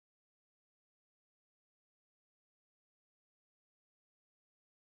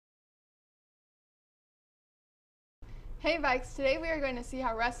Hey Vikes, today we are going to see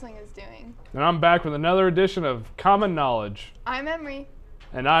how wrestling is doing. And I'm back with another edition of Common Knowledge. I'm Emery.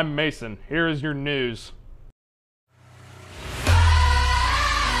 And I'm Mason. Here is your news.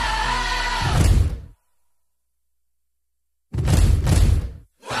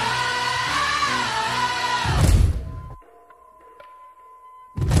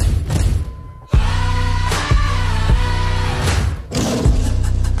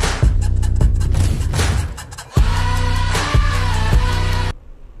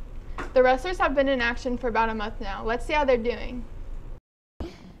 The wrestlers have been in action for about a month now. Let's see how they're doing.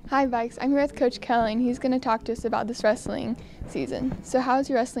 Hi Vikes, I'm here with Coach Kelly and he's going to talk to us about this wrestling season. So how's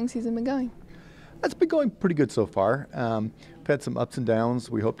your wrestling season been going? It's been going pretty good so far. We've had some ups and downs.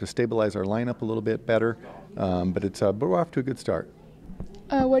 We hope to stabilize our lineup a little bit better, but we're off to a good start.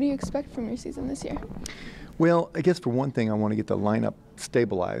 What do you expect from your season this year? Well, I guess for one thing, I want to get the lineup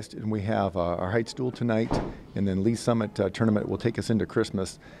stabilized, and we have our Heights duel tonight, and then Lee Summit tournament will take us into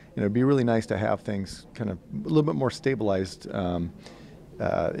Christmas. And it'd be really nice to have things kind of a little bit more stabilized, than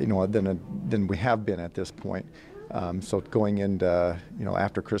we have been at this point. So going into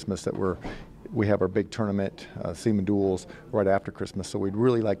after Christmas, that we have our big tournament, Seaman duels, right after Christmas. So we'd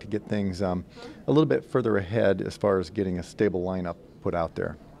really like to get things a little bit further ahead as far as getting a stable lineup put out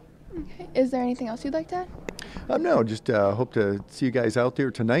there. Okay. Is there anything else you'd like to add? No, just hope to see you guys out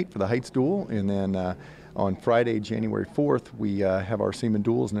there tonight for the Heights duel, and then on Friday, January 4th, we have our Seaman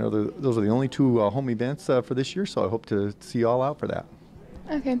duels, and those are the only two home events for this year, so I hope to see you all out for that.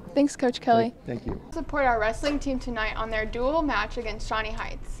 Okay, thanks Coach Kelly. Thank you. Support our wrestling team tonight on their duel match against Shawnee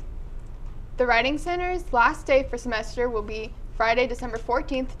Heights. The Writing Center's last day for semester will be Friday, December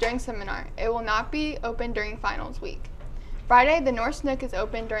 14th during seminar. It will not be open during finals week. Friday, the North Nook is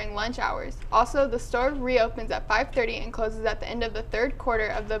open during lunch hours. Also, the store reopens at 5:30 and closes at the end of the third quarter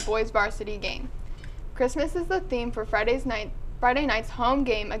of the boys varsity game. Christmas is the theme for Friday night's home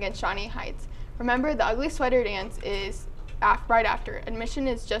game against Shawnee Heights. Remember, the ugly sweater dance is right after. Admission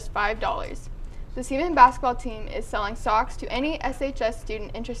is just $5. The Seaman basketball team is selling socks to any SHS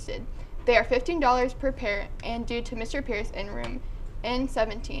student interested. They are $15 per pair and due to Mr. Pierce in room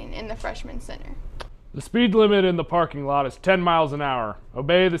N17 in the freshman center. The speed limit in the parking lot is 10 miles an hour.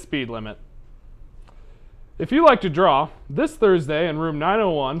 Obey the speed limit. If you like to draw, this Thursday in room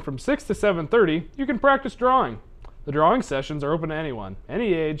 901 from 6 to 7:30, you can practice drawing. The drawing sessions are open to anyone,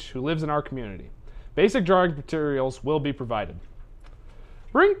 any age, who lives in our community. Basic drawing materials will be provided.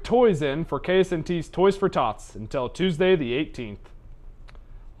 Bring toys in for KSNT's Toys for Tots until Tuesday the 18th.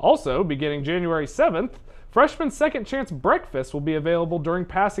 Also, beginning January 7th, Freshman Second Chance Breakfast will be available during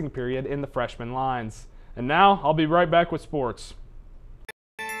passing period in the freshman lines. And now, I'll be right back with sports.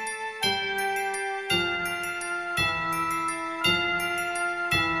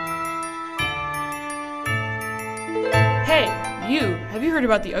 Hey, have you heard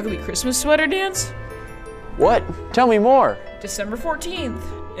about the ugly Christmas sweater dance? What? Tell me more. December 14th,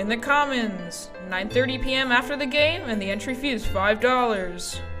 in the Commons, 9:30 p.m. after the game, and the entry fee is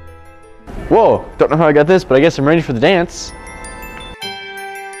 $5. Whoa, don't know how I got this, but I guess I'm ready for the dance.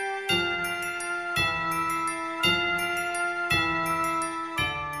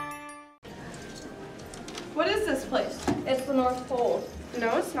 What is this place? It's the North Pole.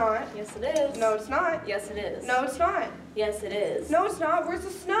 No, it's not. Yes, it is. No, it's not. Yes, it is. No, it's not. Yes, it is. No, it's not. Where's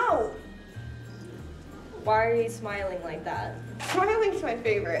the snow? Why are you smiling like that? Smiling's my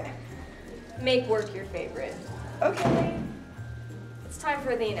favorite. Make work your favorite. Okay. It's time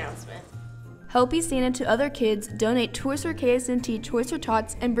for the announcement. Help be Santa to other kids, donate toys for KSNT Toys for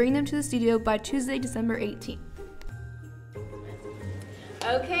Tots, and bring them to the studio by Tuesday, December 18th.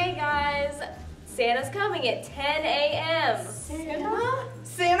 Okay, guys. Santa's coming at 10 a.m. Santa?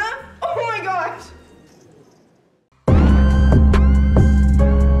 Santa? Oh my gosh!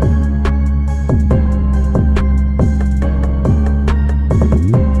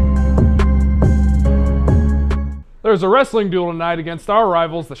 There's a wrestling duel tonight against our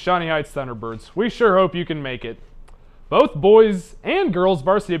rivals, the Shawnee Heights Thunderbirds. We sure hope you can make it. Both boys and girls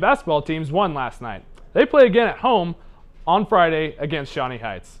varsity basketball teams won last night. They play again at home on Friday against Shawnee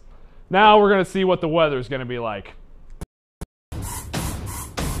Heights. Now we're going to see what the weather's going to be like.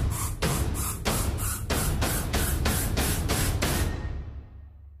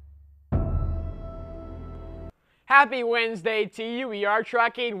 Happy Wednesday to you. We are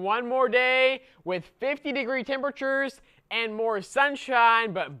trucking one more day with 50-degree temperatures and more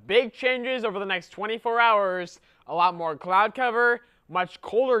sunshine, but big changes over the next 24 hours. A lot more cloud cover, much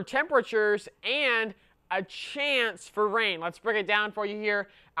colder temperatures, and a chance for rain. Let's break it down for you here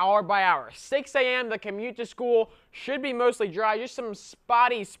hour by hour. 6 a.m. the commute to school should be mostly dry, just some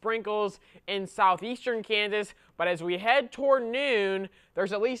spotty sprinkles in southeastern Kansas. But as we head toward noon,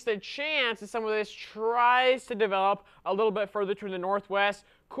 there's at least a chance that some of this tries to develop a little bit further to the northwest.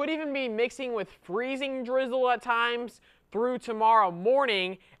 Could even be mixing with freezing drizzle at times through tomorrow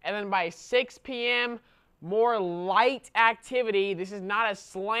morning. And then by 6 p.m., more light activity. This is not a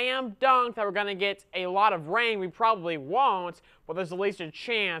slam dunk that we're going to get a lot of rain. We probably won't, but there's at least a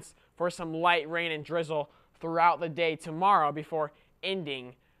chance for some light rain and drizzle throughout the day tomorrow before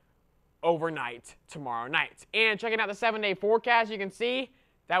ending overnight tomorrow night. And checking out the 7-day forecast, you can see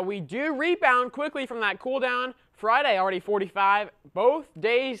that we do rebound quickly from that cool down. Friday already 45. Both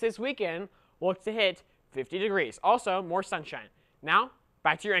days this weekend look to hit 50 degrees. Also, more sunshine. Now,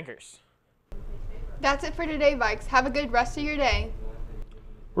 back to your anchors. That's it for today, Vikes. Have a good rest of your day.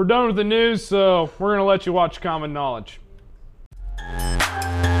 We're done with the news, so we're going to let you watch Common Knowledge.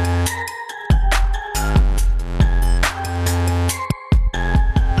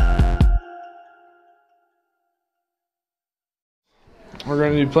 We're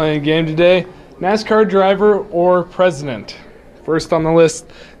going to be playing a game today, NASCAR driver or president. First on the list,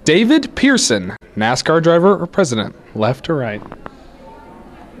 David Pearson, NASCAR driver or president, left to right.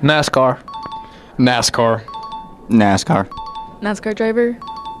 NASCAR. NASCAR. NASCAR. NASCAR driver.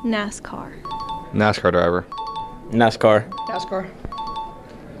 NASCAR. NASCAR driver. NASCAR. NASCAR.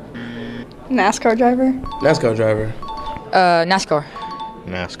 NASCAR driver. NASCAR driver. NASCAR.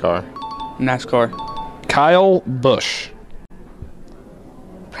 NASCAR. NASCAR. Kyle Busch.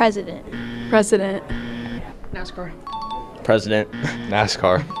 President. President. NASCAR. President.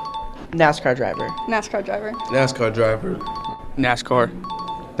 NASCAR. NASCAR driver. NASCAR driver. NASCAR driver. NASCAR.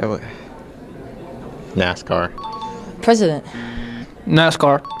 NASCAR. President.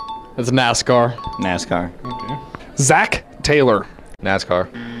 NASCAR. It's NASCAR. NASCAR. Okay. Zach Taylor. NASCAR.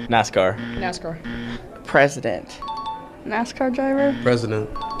 NASCAR. NASCAR. President. NASCAR driver. President.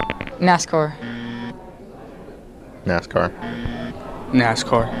 NASCAR. NASCAR.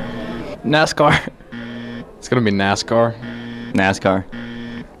 NASCAR. NASCAR. It's gonna be NASCAR. NASCAR.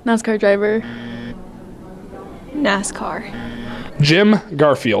 NASCAR driver. NASCAR. Jim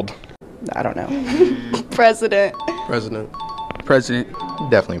Garfield. I don't know. President. President. President.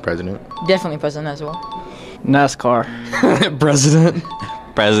 Definitely president. Definitely president as well. NASCAR. President.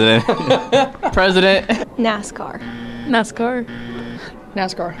 President. President. NASCAR. NASCAR.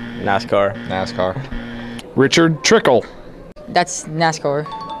 NASCAR. NASCAR. NASCAR. Richard Trickle. That's NASCAR.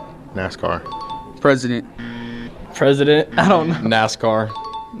 NASCAR. President. President. I don't know. NASCAR.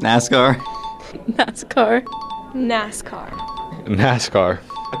 NASCAR. NASCAR. NASCAR. NASCAR.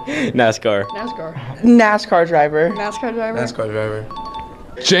 NASCAR. NASCAR. NASCAR driver. NASCAR driver. NASCAR driver.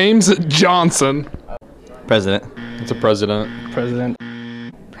 James Johnson. President. It's a president. President.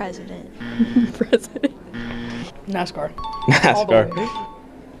 President. President. NASCAR. NASCAR.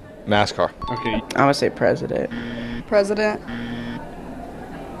 NASCAR. Okay. I'm gonna say president. President.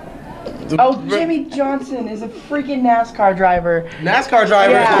 Oh, Jimmy Johnson is a freaking NASCAR driver. NASCAR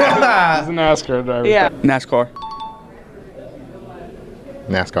driver. He's a NASCAR driver. Yeah. NASCAR.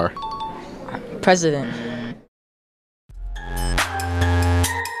 NASCAR. President.